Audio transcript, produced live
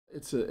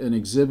It's an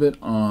exhibit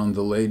on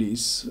the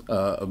ladies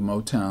of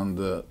Motown,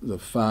 the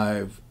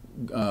five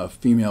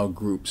female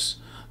groups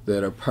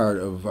that are part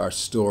of our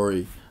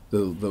story,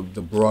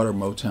 the broader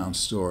Motown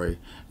story.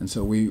 And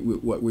so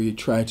what we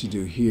tried to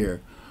do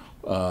here,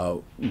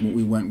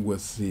 we went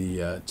with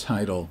the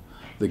title,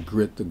 "The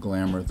Grit, the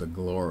Glamour, the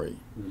Glory."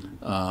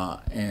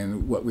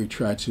 And what we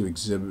tried to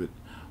exhibit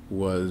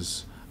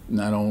was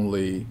not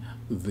only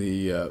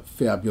the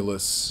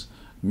fabulous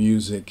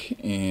music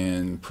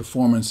and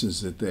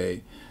performances that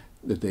they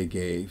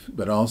gave,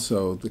 but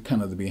also the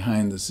kind of the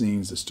behind the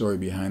scenes, the story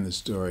behind the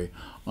story,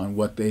 on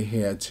what they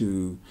had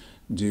to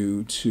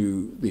do,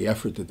 to the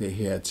effort that they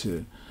had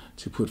to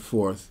put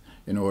forth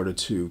in order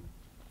to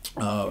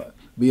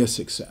be a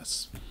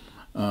success.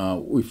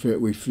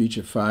 We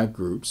feature five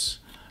groups.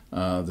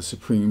 The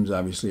Supremes,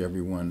 obviously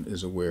everyone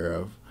is aware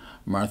of.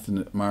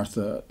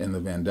 Martha and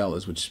the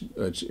Vandellas, which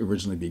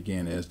originally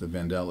began as the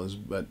Vandellas,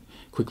 but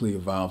quickly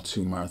evolved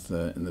to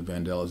Martha and the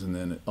Vandellas, and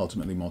then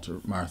ultimately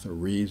Martha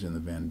Reeves and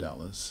the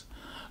Vandellas.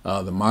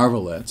 The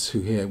Marvelettes,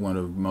 who had one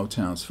of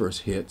Motown's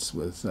first hits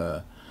with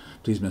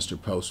 "Please Mr.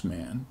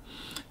 Postman,"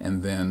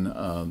 and then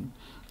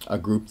a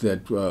group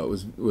that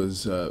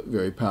was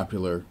very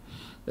popular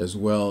as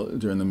well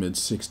during the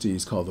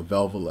mid-'60s called the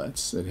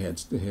Velvelettes. It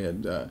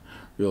had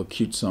real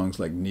cute songs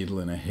like "Needle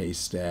in a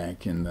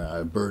Haystack" and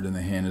 "A Bird in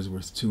the Hand is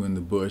Worth Two in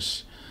the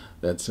Bush,"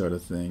 that sort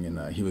of thing,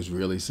 and "He Was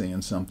Really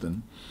Saying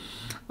Something."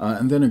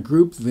 And then a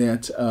group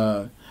that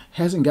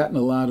hasn't gotten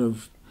a lot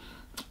of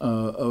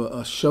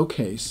a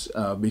showcase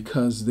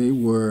because they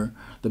were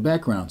the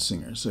background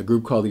singers, a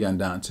group called the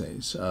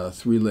Andantes,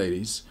 three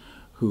ladies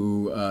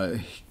who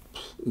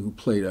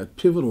played a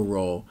pivotal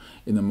role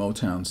in the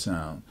Motown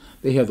sound.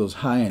 They have those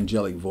high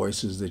angelic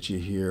voices that you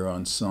hear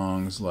on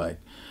songs like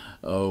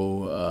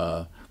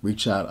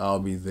 "Reach Out, I'll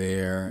Be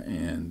There,"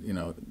 and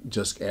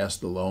 "Just Ask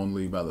the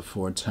Lonely" by the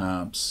Four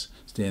Tops,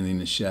 "Standing in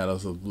the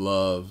Shadows of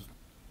Love,"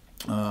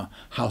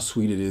 "How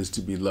Sweet It Is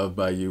to Be Loved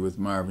by You" with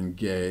Marvin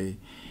Gaye,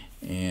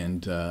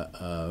 and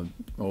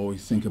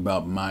 "Always Think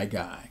About My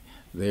Guy."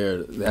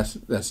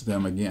 That's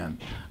them again.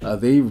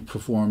 They've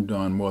performed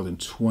on more than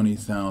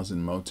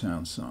 20,000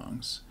 Motown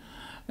songs,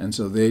 and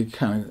so they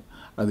kind of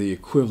are the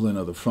equivalent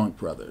of the Funk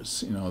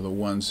Brothers. The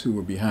ones who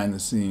were behind the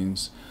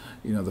scenes,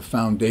 the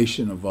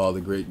foundation of all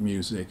the great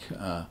music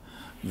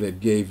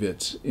that gave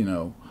it,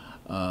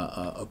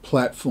 a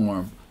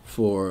platform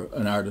for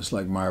an artist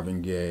like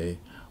Marvin Gaye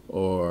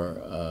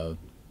or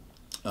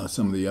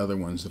some of the other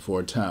ones, the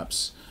Four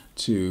Tops,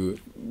 to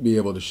be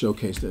able to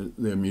showcase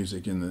their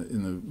music in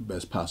the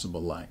best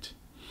possible light.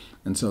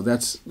 And so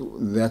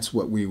that's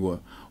what we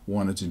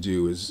wanted to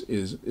do,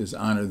 is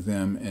honor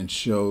them and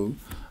show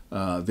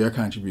their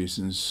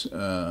contributions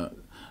to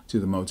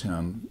the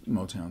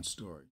Motown story.